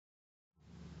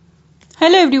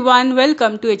Hello everyone,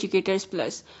 welcome to educators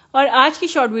plus. और आज की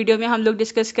शॉर्ट वीडियो में हम लोग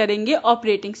डिस्कस करेंगे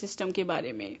ऑपरेटिंग सिस्टम के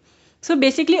बारे में। So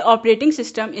basically operating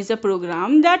system is a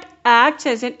programme that acts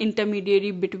as an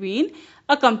intermediary between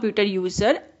a computer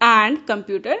user and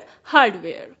computer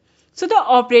hardware. So the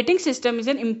operating system is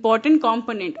an important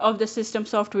component of the system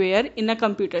software in a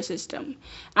computer system,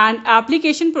 and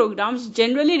application programs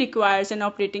generally requires an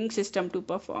operating system to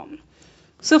perform.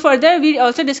 So further, we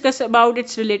also discuss about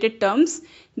its related terms,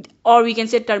 or we can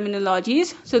say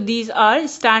terminologies. So these are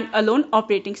standalone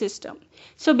operating system.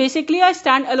 So basically a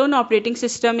standalone operating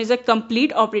system is a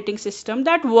complete operating system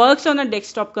that works on a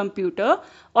desktop computer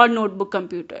or notebook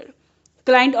computer.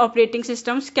 Client operating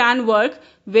systems can work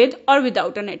with or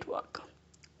without a network.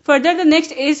 Further, the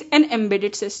next is an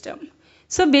embedded system.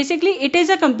 So basically it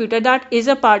is a computer that is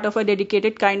a part of a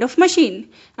dedicated kind of machine,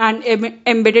 and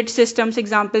embedded systems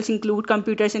examples include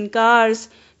computers in cars,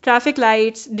 traffic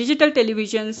lights, digital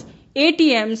televisions,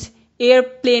 ATMs,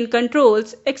 airplane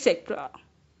controls, etc.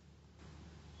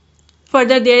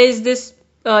 Further, the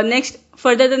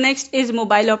next is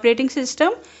mobile operating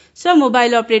system. So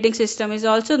mobile operating system is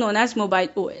also known as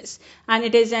mobile OS, and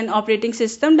it is an operating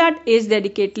system that is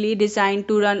dedicatedly designed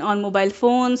to run on mobile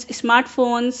phones,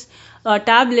 smartphones,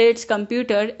 tablets,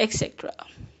 computer, etc.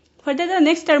 Further, the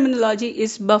next terminology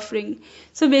is buffering.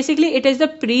 So basically it is the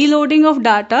preloading of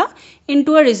data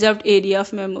into a reserved area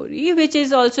of memory, which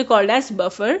is also called as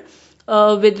buffer,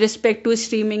 with respect to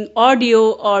streaming audio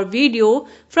or video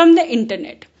from the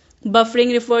internet.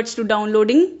 Buffering refers to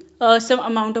downloading some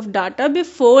amount of data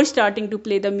before starting to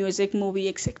play the music, movie,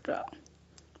 etc.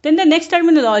 Then the next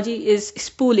terminology is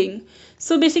spooling.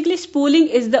 So basically spooling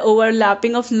is the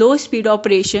overlapping of low speed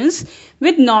operations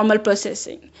with normal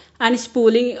processing, and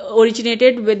spooling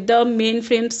originated with the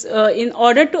mainframes in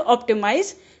order to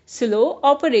optimize slow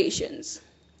operations.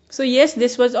 So yes,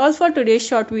 this was all for today's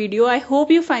short video. I hope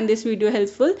you find this video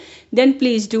helpful. Then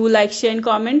please do like, share and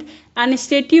comment, and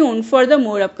stay tuned for the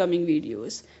more upcoming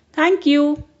videos. Thank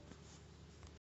you.